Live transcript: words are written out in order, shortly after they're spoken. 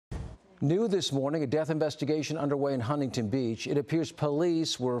New this morning, a death investigation underway in Huntington Beach. It appears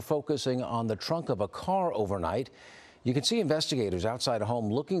police were focusing on the trunk of a car overnight. You can see investigators outside a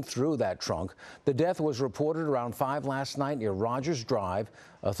home looking through that trunk. The death was reported around 5 last night near Rogers Drive.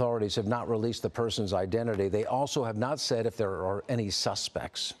 Authorities have not released the person's identity. They also have not said if there are any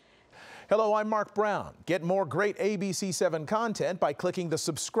suspects. Hello, I'm Mark Brown. Get more great ABC7 content by clicking the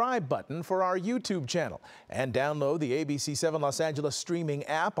subscribe button for our YouTube channel and download the ABC7 Los Angeles streaming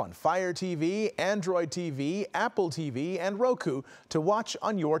app on Fire TV, Android TV, Apple TV, and Roku to watch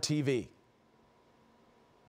on your TV.